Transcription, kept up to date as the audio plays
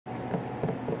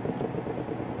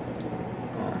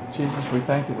Jesus, we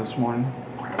thank you this morning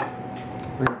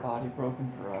for your body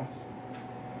broken for us.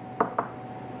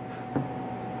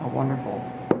 How wonderful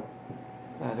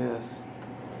that is.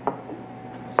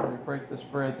 So we break this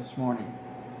bread this morning,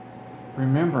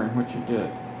 remembering what you did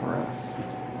for us.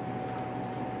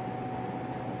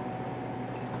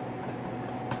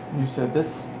 You said,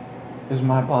 this is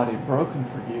my body broken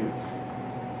for you.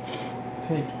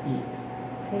 Take, eat.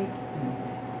 Take, eat.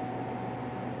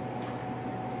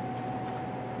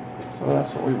 So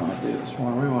that's what we want to do this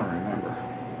morning. We want to remember.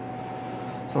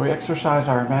 So we exercise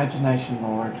our imagination,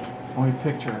 Lord, and we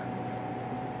picture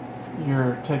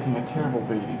you're taking a terrible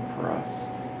beating for us.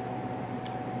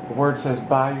 The word says,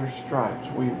 by your stripes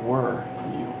we were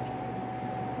healed.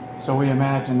 So we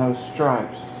imagine those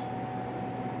stripes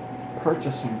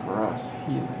purchasing for us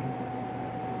healing.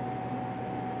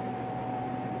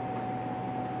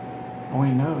 And we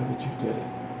know that you did it.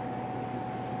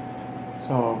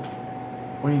 So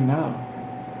we know,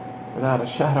 without a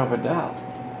shadow of a doubt,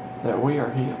 that we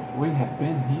are healed. We have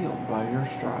been healed by your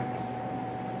stripes.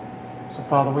 So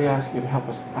Father, we ask you to help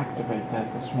us activate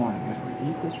that this morning as we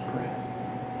eat this bread.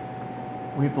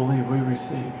 We believe we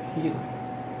receive healing.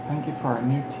 Thank you for our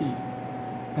new teeth.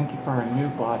 Thank you for our new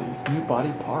bodies, new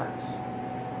body parts.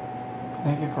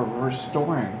 Thank you for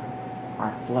restoring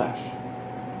our flesh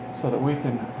so that we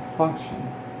can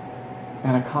function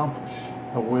and accomplish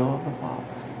the will of the Father.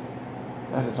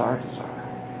 That is our desire.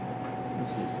 In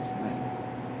Jesus' name.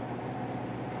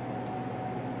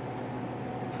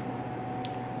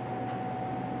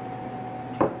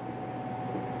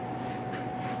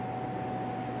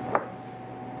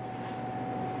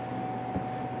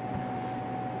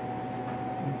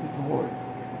 Thank you, Lord.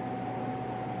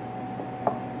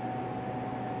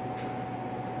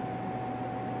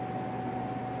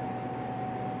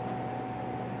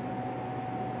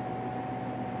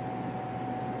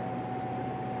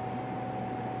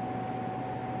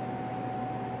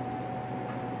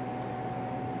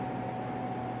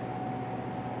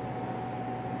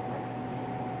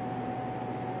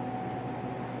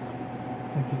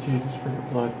 Thank you, Jesus, for your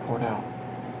blood poured out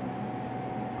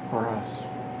for us.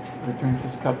 We drink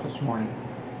this cup this morning,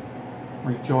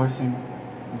 rejoicing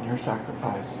in your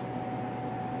sacrifice,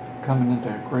 coming into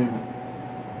agreement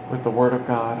with the Word of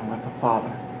God and with the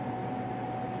Father,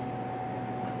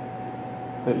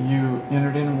 that you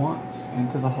entered in once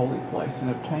into the holy place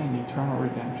and obtained eternal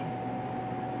redemption.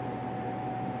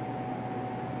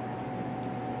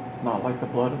 Not like the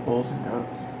blood of bulls and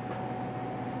goats,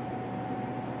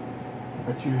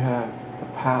 but you have the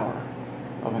power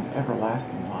of an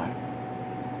everlasting life.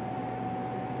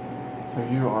 So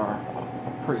you are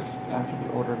a priest after the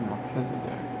order of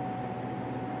Melchizedek.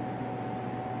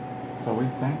 So we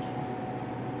thank you,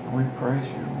 and we praise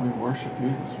you, and we worship you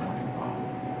this morning, Father.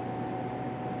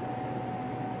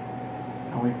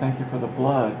 And we thank you for the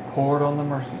blood poured on the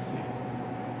mercy seat.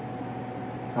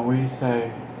 And we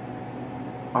say,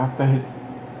 our faith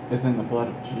is in the blood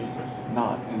of Jesus,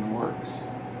 not in works,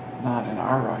 not in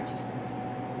our righteousness,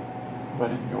 but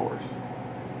in yours,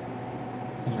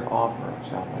 in your offer of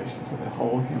salvation to the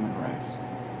whole human race.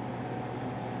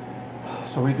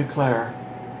 So we declare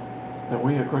that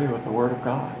we agree with the Word of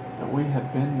God, that we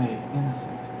have been made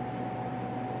innocent.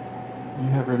 You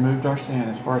have removed our sin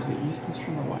as far as the east is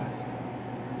from the west.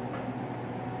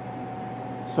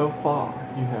 So far,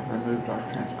 you have removed our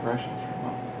transgressions from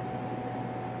us.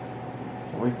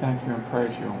 So we thank you and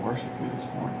praise you and worship you this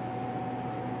morning.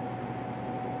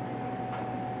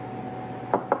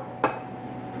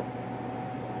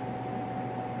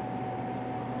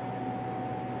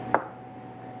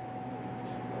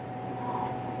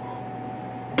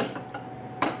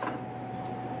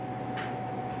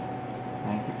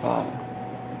 Thank you, Father.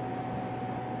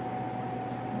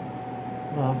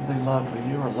 Lovely, lovely.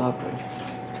 You are lovely.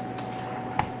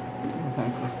 We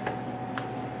thank you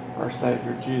for our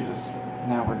Savior, Jesus.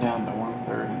 Now we're down to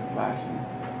 1/3 in flashing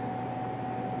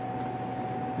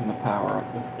in the power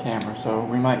of the camera. So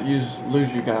we might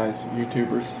lose you guys,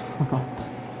 YouTubers.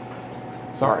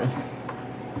 Sorry.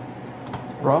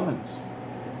 Romans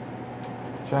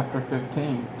chapter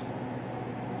 15.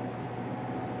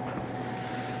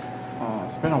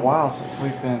 It's been a while since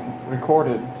we've been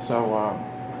recorded, so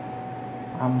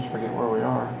I almost forget where we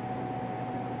are.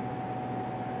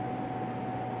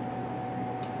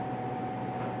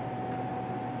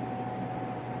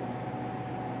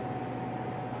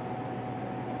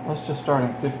 Let's just start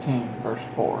in 15, verse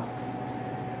 4.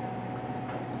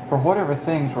 For whatever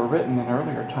things were written in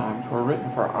earlier times were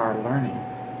written for our learning,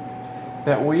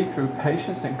 that we through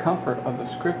patience and comfort of the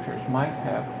Scriptures might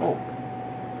have hope.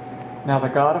 Now the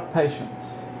God of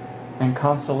patience and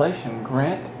consolation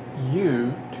grant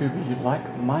you to be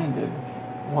like-minded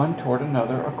one toward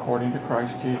another according to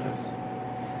Christ Jesus,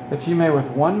 that ye may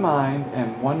with one mind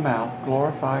and one mouth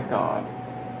glorify God,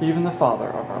 even the Father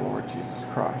of our Lord Jesus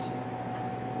Christ.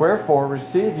 Wherefore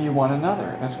receive ye one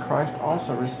another, as Christ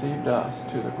also received us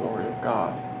to the glory of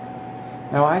God.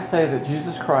 Now I say that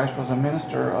Jesus Christ was a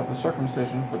minister of the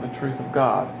circumcision for the truth of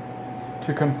God,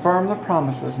 to confirm the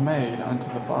promises made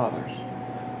unto the fathers,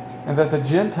 and that the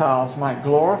Gentiles might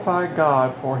glorify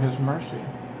God for his mercy.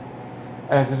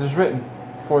 As it is written,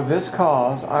 For this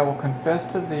cause I will confess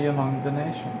to thee among the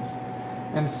nations,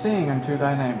 and sing unto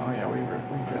thy name. Oh yeah, we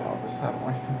read all this, haven't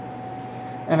we?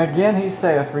 And again he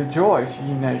saith, Rejoice,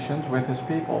 ye nations, with his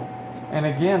people. And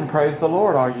again, Praise the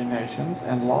Lord, all ye nations,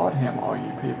 and laud him, all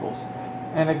ye peoples.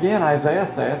 And again Isaiah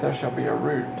saith, There shall be a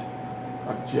root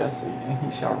of Jesse, and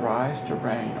he shall rise to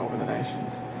reign over the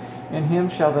nations. In him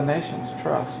shall the nations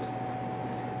trust.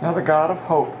 Now the God of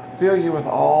hope fill you with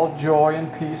all joy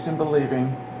and peace in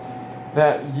believing,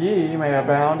 that ye may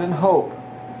abound in hope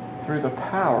through the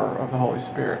power of the Holy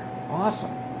Spirit.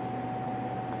 Awesome.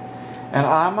 And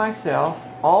I myself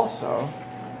also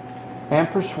am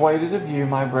persuaded of you,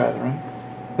 my brethren,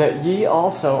 that ye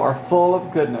also are full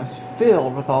of goodness,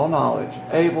 filled with all knowledge,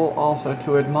 able also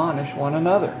to admonish one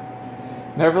another.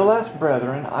 Nevertheless,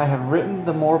 brethren, I have written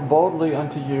the more boldly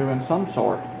unto you in some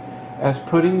sort, as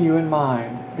putting you in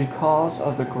mind, because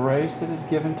of the grace that is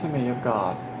given to me of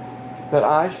God, that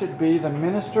I should be the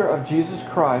minister of Jesus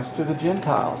Christ to the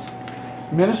Gentiles,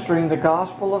 ministering the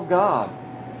gospel of God,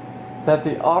 that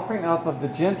the offering up of the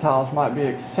Gentiles might be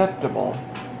acceptable,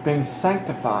 being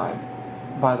sanctified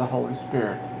by the Holy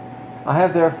Spirit. I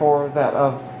have therefore that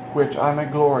of which I may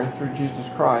glory through Jesus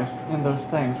Christ in those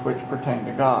things which pertain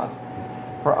to God.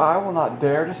 For I will not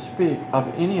dare to speak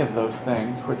of any of those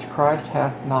things which Christ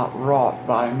hath not wrought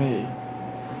by me,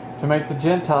 to make the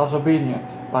Gentiles obedient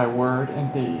by word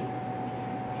and deed,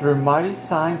 through mighty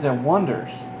signs and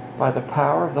wonders, by the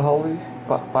power of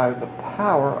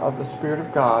the Spirit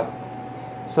of God,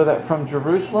 so that from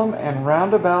Jerusalem and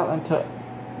round about unto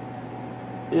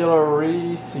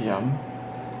Illyricum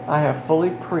I have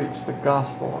fully preached the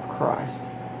gospel of Christ.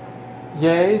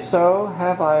 Yea, so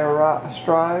have I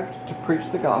strived to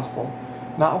preach the gospel,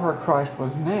 not where Christ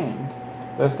was named,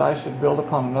 lest I should build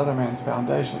upon another man's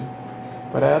foundation.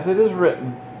 But as it is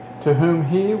written, To whom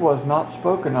he was not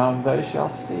spoken of, they shall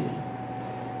see,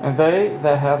 and they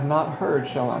that have not heard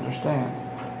shall understand.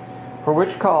 For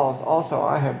which cause also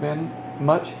I have been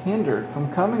much hindered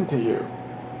from coming to you.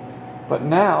 But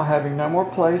now, having no more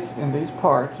place in these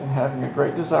parts, and having a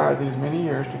great desire these many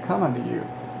years to come unto you,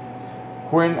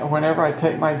 whenever I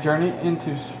take my journey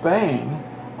into Spain,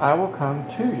 I will come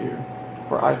to you,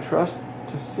 for I trust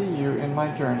to see you in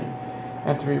my journey,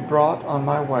 and to be brought on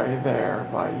my way there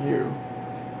by you,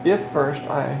 if first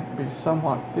I be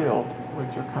somewhat filled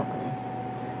with your company.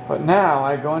 But now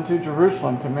I go unto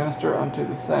Jerusalem to minister unto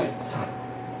the saints.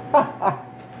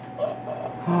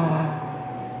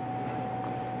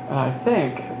 And I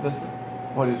think this,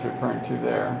 what he's referring to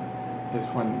there, is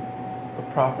when the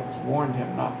prophets warned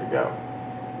him not to go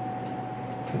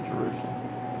to Jerusalem.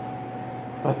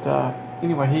 But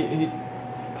anyway,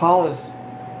 Paul is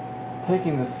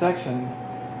taking this section,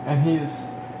 and he's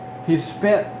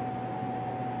spent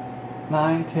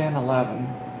 9, 10, 11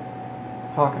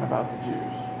 talking about the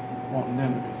Jews, wanting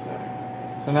them to be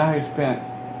saved. So now he's spent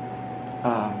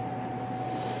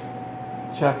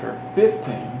chapter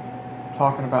 15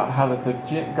 talking about how that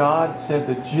God said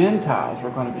the Gentiles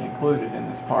were going to be included in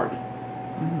this party.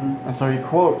 Mm-hmm. And so he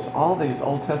quotes all these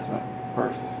Old Testament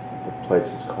verses. The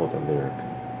place is called Illyricum.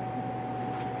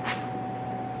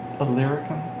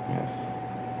 Illyricum? Yes.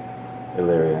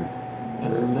 Illyria.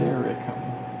 Illyricum.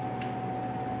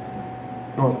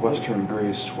 Northwestern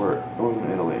Greece, where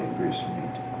northern Italy and Greece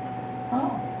meet.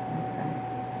 Oh,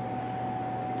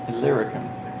 okay. Illyricum.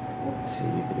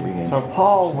 See, so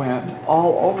Paul went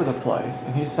all over the place,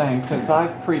 and he's saying, since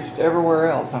I've preached everywhere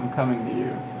else, I'm coming to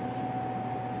you.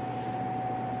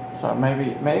 So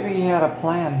maybe he had a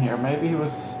plan here. Maybe he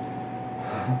was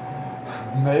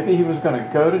going to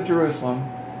go to Jerusalem,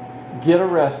 get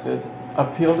arrested,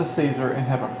 appeal to Caesar, and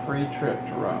have a free trip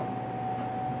to Rome.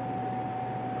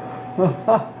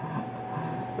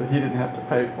 That he didn't have to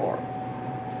pay for.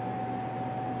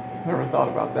 Never thought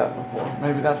about that before.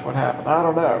 Maybe that's what happened. I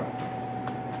don't know.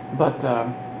 But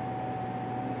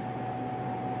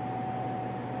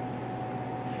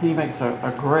he makes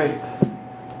a great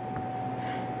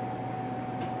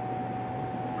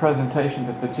presentation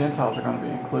that the Gentiles are going to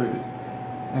be included.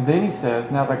 And then he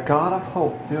says, now the God of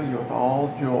hope fill you with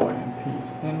all joy and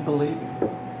peace in believing.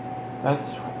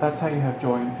 That's how you have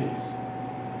joy and peace,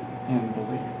 in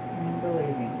believing. And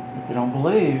believing. If you don't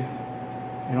believe,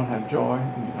 you don't have joy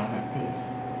and you don't have peace.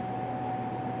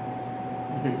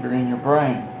 You're in your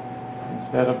brain.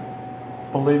 Instead of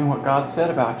believing what God said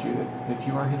about you, that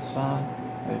you are His son,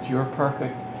 that you are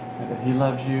perfect, and that He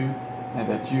loves you, and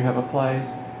that you have a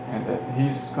place, and that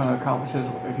He's going to accomplish His.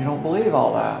 If you don't believe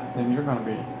all that, then you're going to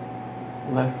be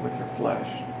left with your flesh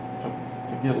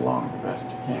to get along the best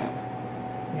you can.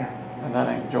 Yeah. And that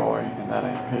ain't joy, and that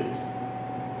ain't peace.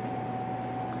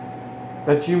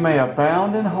 That you may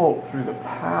abound in hope through the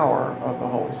power of the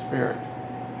Holy Spirit.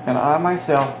 And I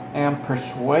myself am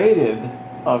persuaded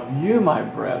of you, my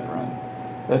brethren,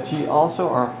 that ye also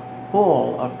are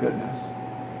full of goodness.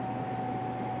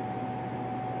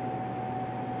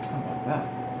 How about that?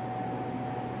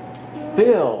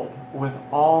 Filled with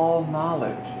all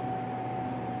knowledge.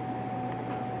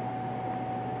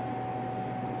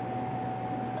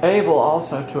 Able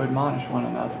also to admonish one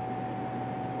another.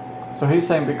 So he's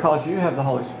saying, because you have the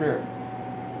Holy Spirit,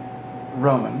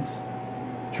 Romans,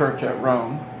 church at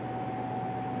Rome,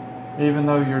 even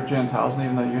though you're Gentiles and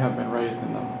even though you have been raised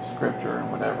in the Scripture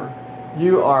and whatever,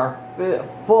 you are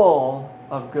full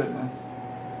of goodness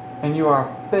and you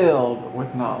are filled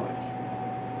with knowledge.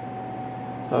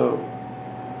 So,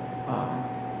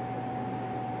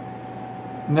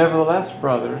 nevertheless,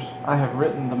 brothers, I have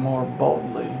written the more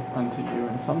boldly unto you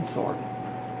in some sort,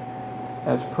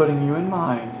 as putting you in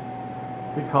mind,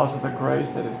 because of the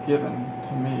grace that is given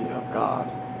to me of God,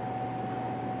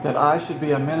 that I should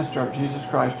be a minister of Jesus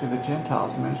Christ to the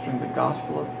Gentiles, ministering the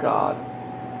gospel of God,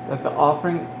 that the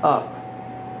offering up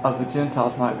of the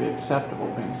Gentiles might be acceptable,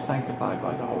 being sanctified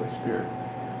by the Holy Spirit.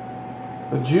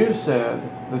 The Jews said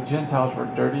the Gentiles were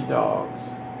dirty dogs,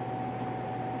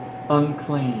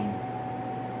 unclean,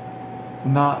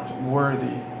 not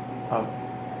worthy of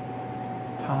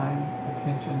time,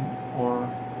 attention, or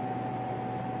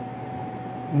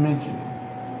mentioning.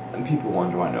 And people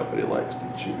wonder why nobody likes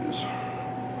the Jews.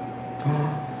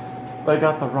 They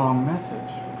got the wrong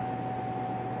message.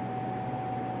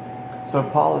 So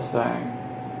Paul is saying,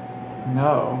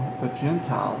 no, the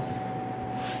Gentiles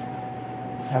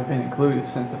have been included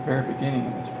since the very beginning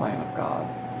in this plan of God.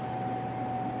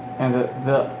 And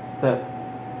that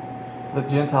the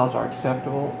Gentiles are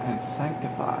acceptable and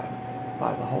sanctified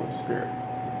by the Holy Spirit.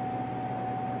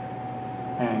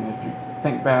 And if you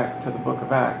think back to the book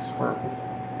of Acts, where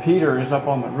Peter is up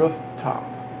on the rooftop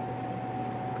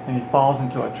and he falls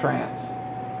into a trance,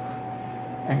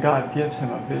 and God gives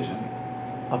him a vision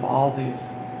of all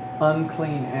these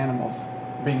unclean animals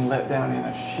being let down in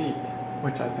a sheet,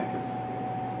 which I think is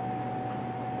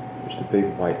Just a big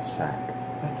white sack.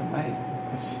 that's amazing.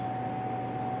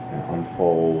 And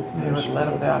unfold. And He would let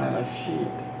them down in a sheet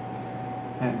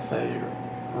and say,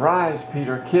 "Rise,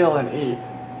 Peter, kill and eat."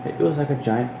 It was like a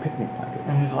giant picnic blanket.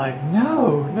 And he's like,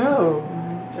 "No, no,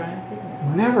 Giant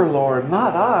picnic. never, Lord,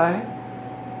 not I."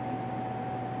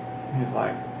 And he's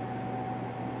like,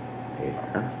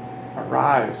 Peter.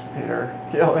 "Arise, Peter,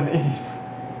 kill and eat."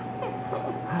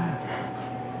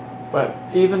 But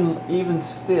even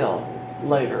still,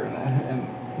 later, and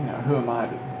you know, who am I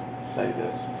to say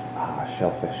this?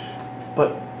 Shellfish.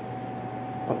 But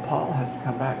Paul has to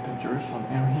come back to Jerusalem,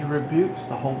 and he rebukes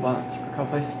the whole bunch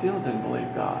because they still didn't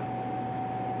believe God.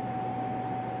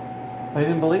 They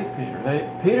didn't believe Peter.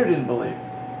 Peter didn't believe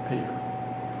Peter.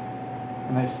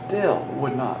 And they still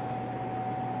would not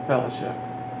fellowship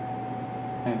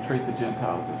and treat the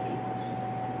Gentiles as equals.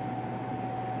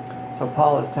 So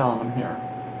Paul is telling them here,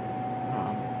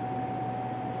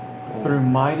 through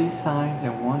mighty signs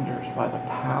and wonders by the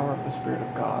power of the Spirit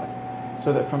of God,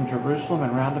 so that from Jerusalem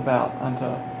and round about unto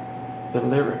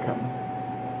Illyricum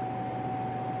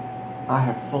I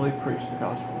have fully preached the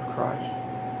gospel of Christ.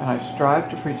 And I strive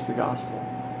to preach the gospel,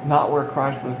 not where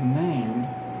Christ was named,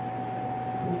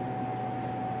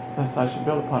 lest I should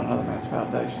build upon another man's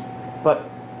foundation. But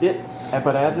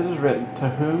as it is written, to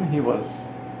whom he was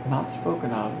not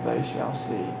spoken of, they shall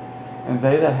see, and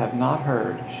they that have not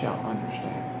heard shall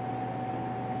understand.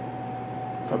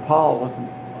 So Paul was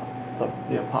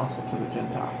the apostle to the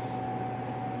Gentiles.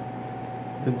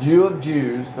 The Jew of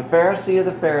Jews, the Pharisee of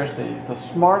the Pharisees, the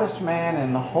smartest man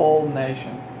in the whole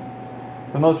nation,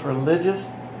 the most religious,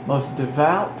 most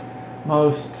devout,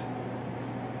 most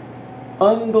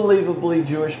unbelievably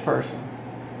Jewish person,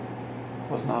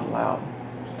 was not allowed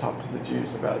to talk to the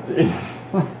Jews about Jesus.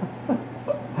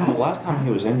 The last time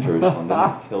he was in Jerusalem,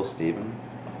 didn't he kill Stephen?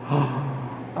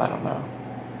 I don't know.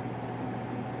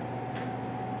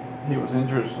 He was in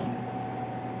Jerusalem,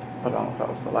 but I don't know if that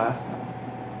was the last time.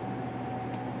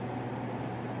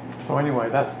 So anyway,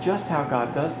 that's just how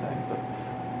God does things.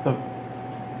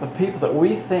 The people that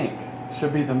we think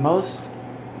should be the most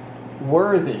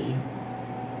worthy.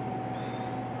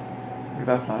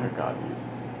 That's not who God uses.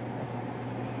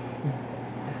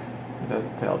 He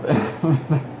doesn't tell them.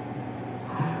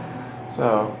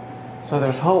 So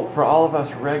there's hope for all of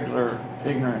us regular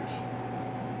ignorant.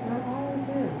 There always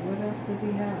is. What else does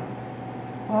he have?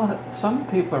 Well, some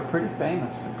people are pretty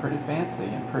famous and pretty fancy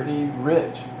and pretty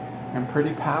rich and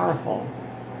pretty powerful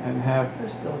and have. They're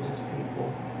still just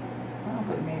people. Well,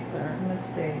 They make lots of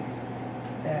mistakes,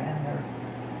 and they're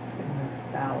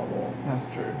fallible. That's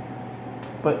true.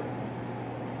 But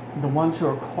the ones who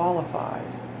are qualified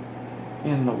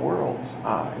in the world's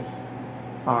eyes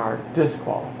are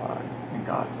disqualified in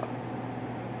God's eyes.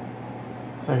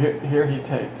 So here he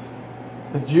takes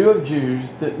the Jew of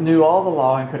Jews that knew all the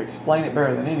law and could explain it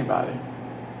better than anybody,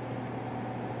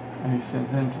 and he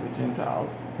sends them to the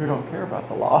Gentiles who don't care about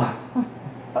the law.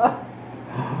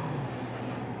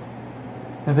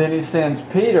 And then he sends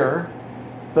Peter,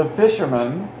 the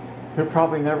fisherman, who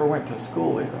probably never went to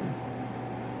school even,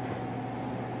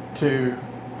 to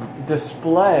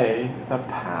display the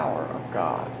power of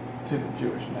God to the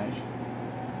Jewish nation,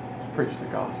 to preach the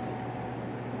gospel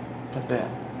to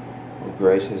them. Well,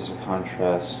 grace is a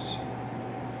contrast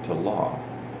to law.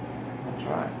 That's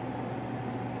right.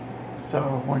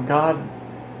 So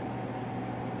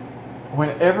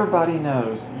when everybody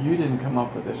knows you didn't come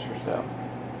up with this yourself,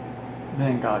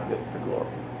 then God gets the glory.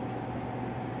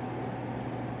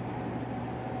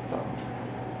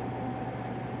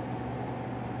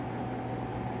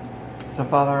 So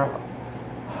Father,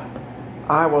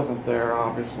 I wasn't there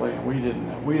obviously, and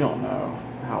we don't know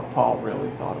how Paul really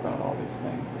thought about all these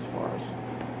things as far as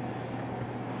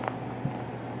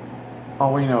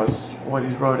all we know is what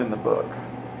he's wrote in the book.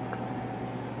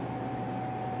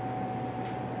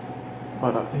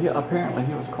 But apparently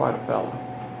he was quite a fellow.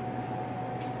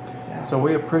 Yeah. So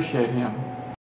we appreciate him